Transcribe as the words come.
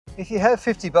If you have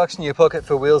 50 bucks in your pocket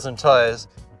for wheels and tires,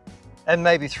 and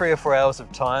maybe 3 or 4 hours of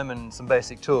time and some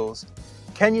basic tools,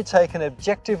 can you take an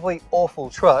objectively awful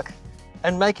truck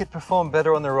and make it perform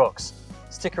better on the rocks?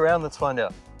 Stick around, let's find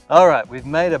out. All right, we've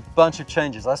made a bunch of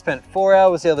changes. I spent 4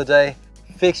 hours the other day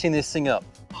fixing this thing up.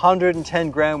 110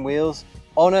 gram wheels,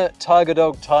 on it, Tiger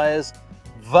Dog tires,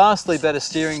 vastly better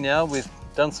steering now. We've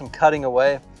done some cutting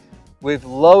away. We've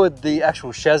lowered the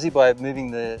actual chassis by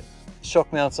moving the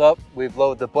shock mounts up. We've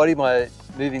lowered the body by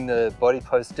moving the body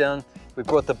post down. We've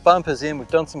brought the bumpers in. We've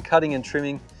done some cutting and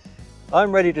trimming.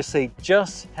 I'm ready to see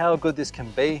just how good this can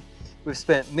be. We've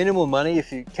spent minimal money.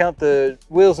 If you count the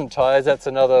wheels and tires, that's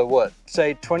another, what,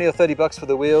 say 20 or 30 bucks for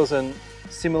the wheels and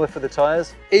similar for the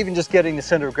tires. Even just getting the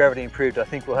center of gravity improved, I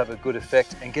think will have a good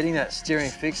effect. And getting that steering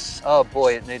fixed, oh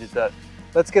boy, it needed that.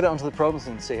 Let's get onto the problems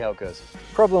and see how it goes.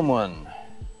 Problem 1.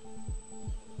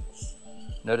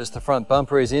 Notice the front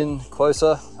bumper is in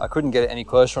closer. I couldn't get it any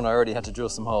closer and I already had to drill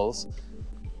some holes.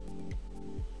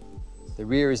 The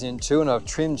rear is in too, and I've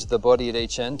trimmed the body at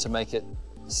each end to make it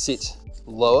sit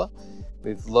lower.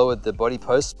 We've lowered the body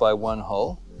posts by 1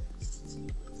 hole.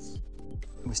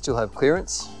 We still have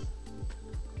clearance.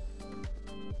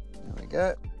 There we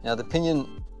go. Now the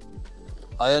pinion,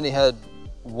 I only had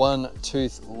 1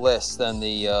 tooth less than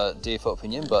the default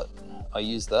pinion, but I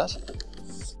used that.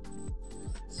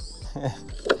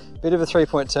 Bit of a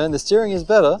 3-point turn. The steering is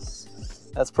better.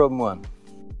 That's problem 1.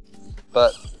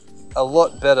 But a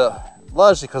lot better,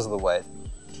 largely because of the weight.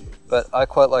 But I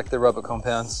quite like the rubber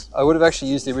compounds. I would have actually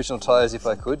used the original tires if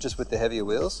I could, just with the heavier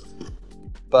wheels,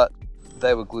 but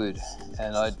they were glued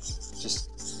and I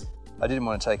didn't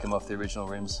want to take them off the original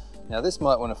rims. Now this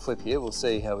might want to flip here. We'll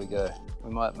see how we go.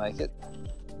 We might make it.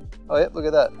 Oh yep, look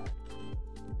at that.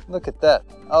 Look at that.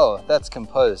 Oh, that's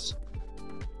composed.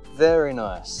 Very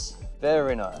nice,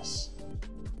 very nice.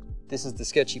 This is the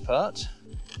sketchy part.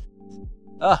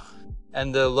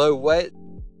 And the low weight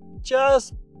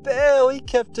just barely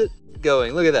kept it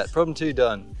going. Look at that, problem 2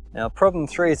 done. Now problem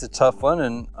 3 is a tough one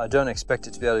and I don't expect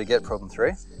it to be able to get problem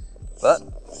 3, but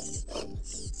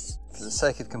for the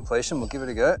sake of completion, we'll give it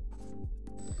a go.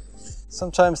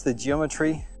 Sometimes the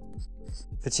geometry,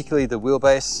 particularly the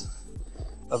wheelbase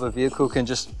of a vehicle, can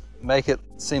just make it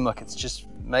seem like it's just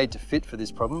made to fit for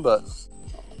this problem, but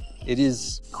it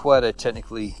is quite a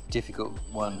technically difficult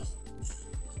one.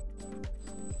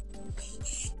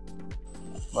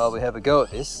 While we have a go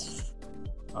at this,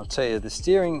 I'll tell you the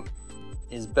steering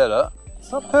is better.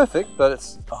 It's not perfect, but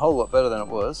it's a whole lot better than it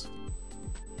was.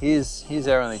 Here's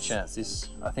our only chance, this,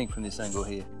 I think, from this angle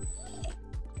here.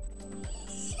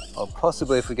 Or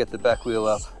possibly if we get the back wheel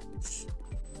up.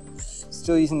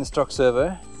 Still using the stock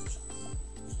servo.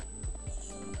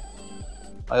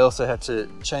 I also had to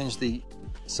change the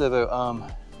servo arm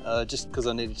just because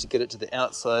I needed to get it to the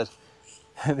outside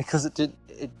because it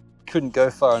couldn't go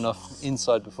far enough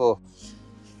inside before.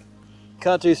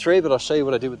 Can't do 3, but I'll show you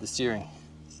what I did with the steering.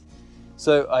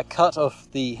 So I cut off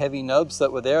the heavy nubs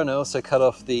that were there, and I also cut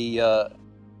off the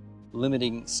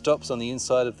limiting stops on the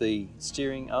inside of the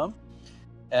steering arm.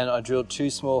 And I drilled 2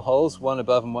 small holes, 1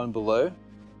 above and 1 below.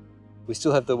 We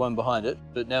still have the one behind it,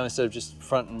 but now instead of just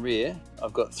front and rear,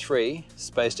 I've got 3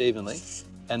 spaced evenly,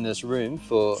 and there's room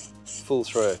for full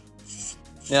throw.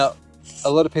 Now, a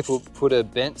lot of people put a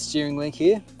bent steering link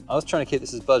here. I was trying to keep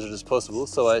this as budget as possible,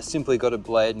 so I simply got a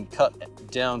blade and cut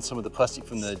down some of the plastic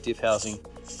from the diff housing,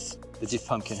 the diff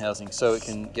pumpkin housing, so it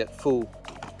can get full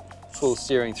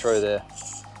steering throw there.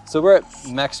 So we're at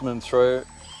maximum throw.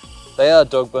 They are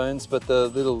dog bones, but the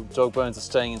little dog bones are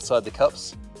staying inside the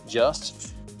cups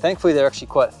just. Thankfully, they're actually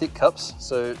quite thick cups,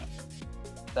 so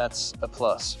that's a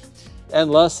plus. And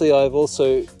lastly, I've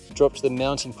also dropped the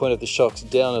mounting point of the shocks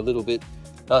down a little bit,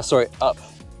 up,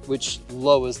 which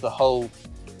lowers the whole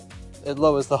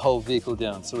vehicle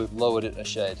down, so we've lowered it a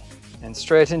shade. And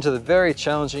straight into the very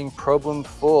challenging problem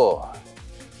 4.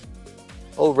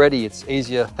 Already it's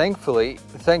easier, thankfully,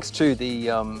 thanks to the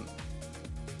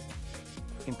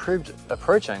improved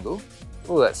approach angle.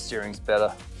 Oh, that steering's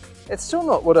better. It's still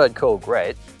not what I'd call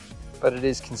great, but it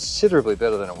is considerably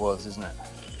better than it was, isn't it?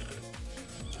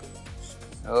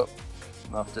 Oh,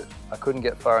 muffed it. I couldn't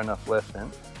get far enough left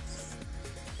then.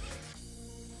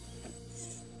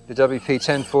 The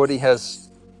WP-1040 has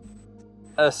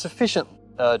a sufficient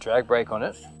drag brake on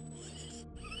it.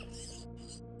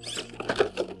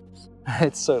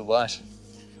 It's so light.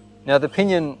 Now the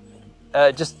pinion,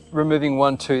 just removing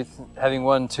 1 tooth, having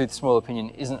 1 tooth smaller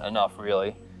pinion isn't enough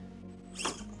really.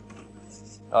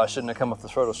 Oh, I shouldn't have come off the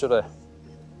throttle, should I?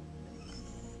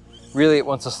 Really, it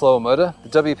wants a slower motor. The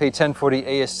WP-1040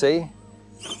 ESC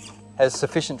has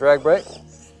sufficient drag brake.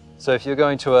 So if you're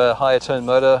going to a higher tone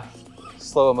motor,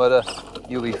 slower motor,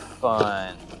 you'll be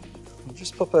fine. We'll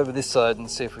just pop over this side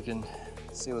and see if we can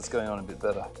see what's going on a bit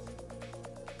better.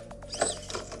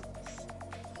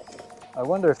 I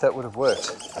wonder if that would have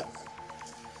worked.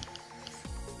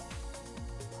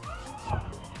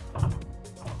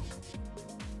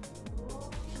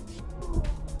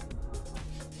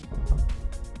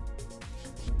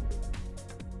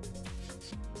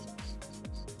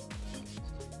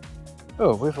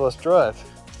 Oh, we've lost drive.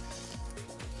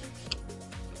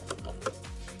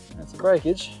 That's a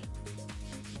breakage.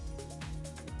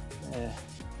 Yeah.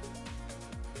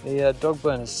 The dog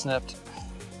bone has snapped.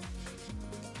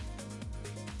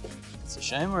 It's a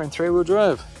shame we're in 3-wheel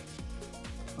drive.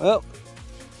 Well,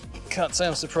 can't say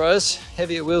I'm surprised.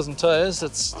 Heavier wheels and tyres,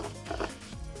 that's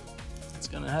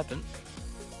going to happen.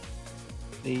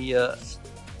 The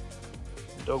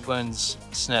dog bone's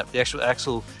snapped. The actual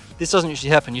axle. This doesn't usually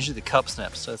happen, usually the cup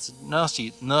snaps, so it's a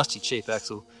nasty, nasty cheap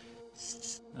axle.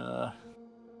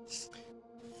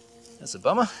 That's a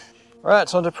bummer. Right,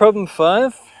 so on to problem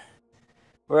 5.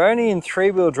 We're only in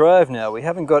 3-wheel drive now. We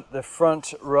haven't got the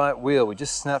front right wheel. We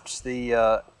just snapped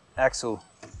the axle.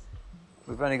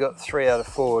 We've only got 3 out of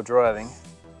 4 driving.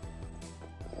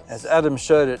 As Adam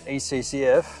showed at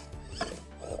ECCF,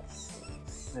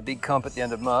 the big comp at the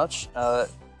end of March,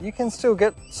 you can still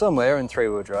get somewhere in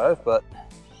 3-wheel drive, but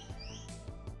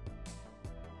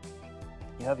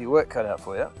you have your work cut out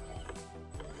for you.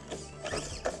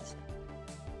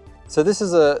 So this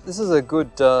is a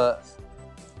good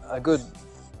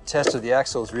test of the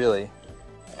axles, really.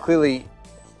 Clearly,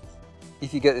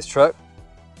 if you get this truck,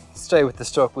 stay with the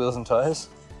stock wheels and tires.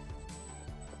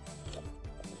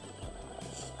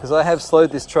 Because I have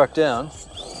slowed this truck down,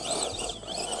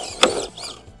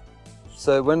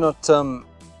 so we're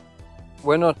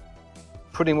not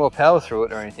putting more power through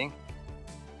it or anything.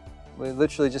 We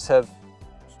literally just have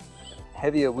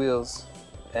heavier wheels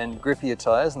and grippier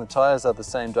tyres, and the tyres are the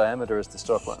same diameter as the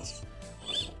stock ones.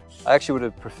 I actually would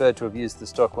have preferred to have used the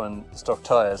stock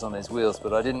tyres on these wheels,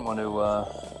 but I didn't want to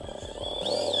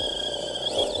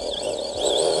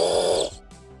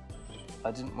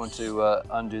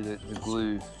undo the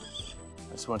glue.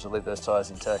 I just wanted to leave those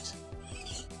tyres intact.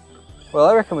 Well,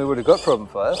 I reckon we would have got problem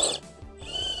 5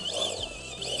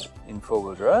 in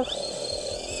 4-wheel drive.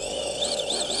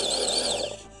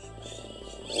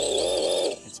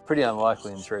 Pretty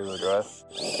unlikely in 3-wheel drive,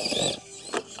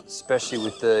 especially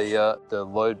with the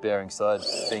load-bearing side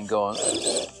being gone.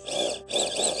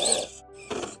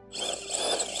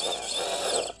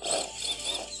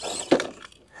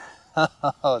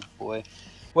 Oh boy.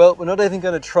 Well, we're not even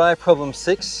going to try problem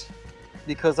 6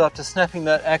 because after snapping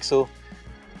that axle,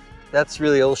 that's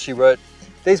really all she wrote.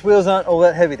 These wheels aren't all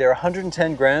that heavy. They're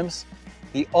 110 grams.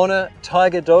 The Honor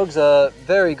Tiger Dogs are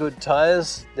very good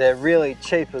tires. They're really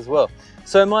cheap as well.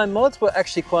 So my mods were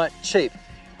actually quite cheap,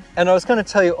 and I was going to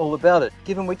tell you all about it.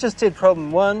 Given we just did problem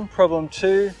 1, problem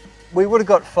 2, we would have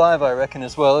got 5, I reckon,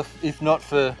 as well, if not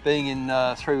for being in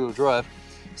 3-wheel drive.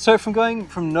 So from going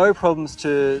from no problems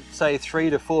to, say, 3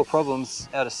 to 4 problems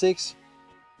out of 6,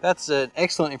 that's an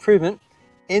excellent improvement.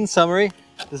 In summary,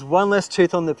 there's one less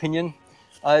tooth on the pinion.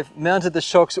 I've mounted the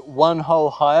shocks 1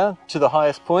 hole higher to the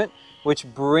highest point, which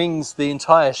brings the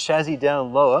entire chassis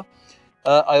down lower.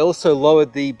 I also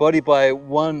lowered the body by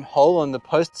 1 hole on the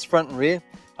posts front and rear.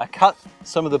 I cut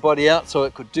some of the body out so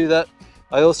it could do that.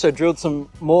 I also drilled some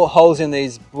more holes in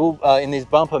these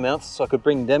bumper mounts so I could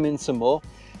bring them in some more.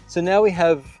 So now we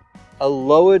have a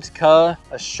lowered car,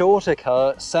 a shorter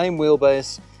car, same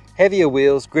wheelbase, heavier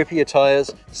wheels, grippier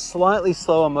tires, slightly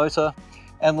slower motor,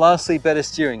 and lastly better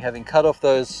steering, having cut off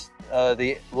those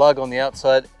the lug on the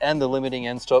outside and the limiting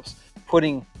end stops,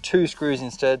 putting 2 screws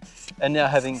instead, and now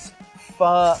having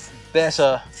far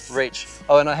better reach.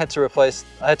 Oh, and I had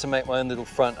to make my own little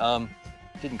front arm.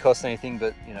 Didn't cost anything,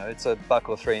 but you know, it's $1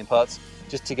 or 3 in parts,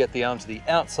 just to get the arm to the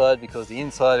outside, because the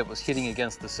inside it was hitting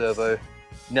against the servo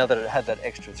now that it had that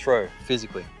extra throw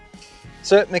physically.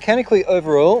 So mechanically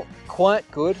overall, quite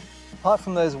good, apart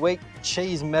from those weak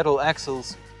cheese metal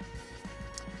axles.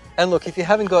 And look, if you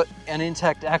haven't got an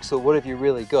intact axle, what have you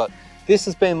really got? This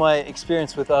has been my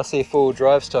experience with RC 4-wheel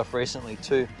drive stuff recently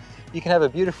too. You can have a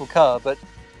beautiful car, but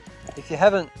if you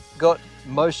haven't got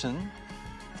motion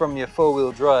from your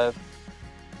 4-wheel drive,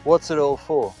 what's it all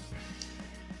for?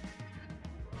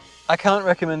 I can't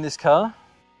recommend this car.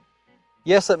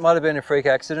 Yes, it might have been a freak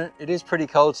accident. It is pretty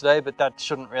cold today, but that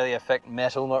shouldn't really affect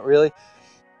metal, not really.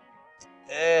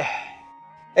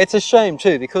 It's a shame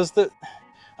too, because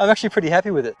I'm actually pretty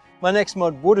happy with it. My next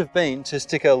mod would have been to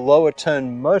stick a lower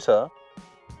turn motor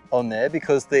on there,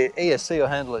 because the ESC will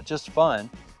handle it just fine.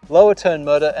 Lower turn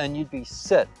motor and you'd be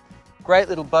set. Great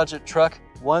little budget truck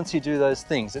once you do those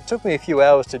things. It took me a few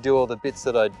hours to do all the bits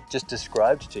that I just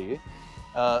described to you,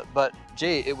 but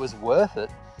gee, it was worth it.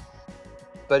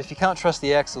 But if you can't trust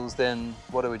the axles, then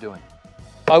what are we doing?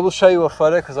 I will show you a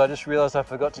photo because I just realized I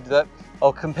forgot to do that.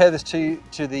 I'll compare this to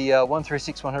the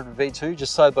 136-100 V2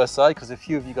 just side by side because a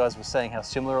few of you guys were saying how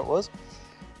similar it was.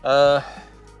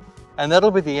 And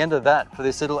that'll be the end of that for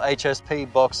this little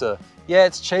HSP Boxer. Yeah,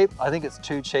 it's cheap. I think it's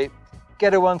too cheap.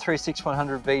 Get a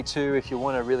 136-100 V2 if you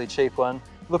want a really cheap one.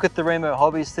 Look at the Remote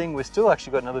Hobbies thing. We've still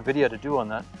actually got another video to do on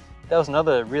that. That was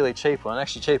another really cheap one,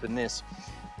 actually cheaper than this.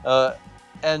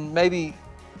 And maybe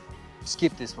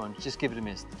skip this one, just give it a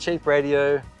miss. The cheap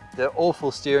radio, the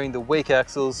awful steering, the weak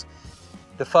axles,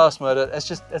 the fast motor,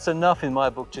 it's enough in my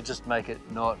book to just make it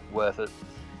not worth it.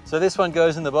 So this one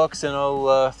goes in the box and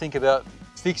I'll think about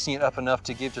fixing it up enough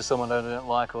to give to someone I don't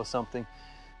like or something.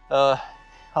 I'll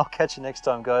catch you next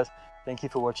time, guys. Thank you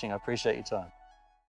for watching. I appreciate your time.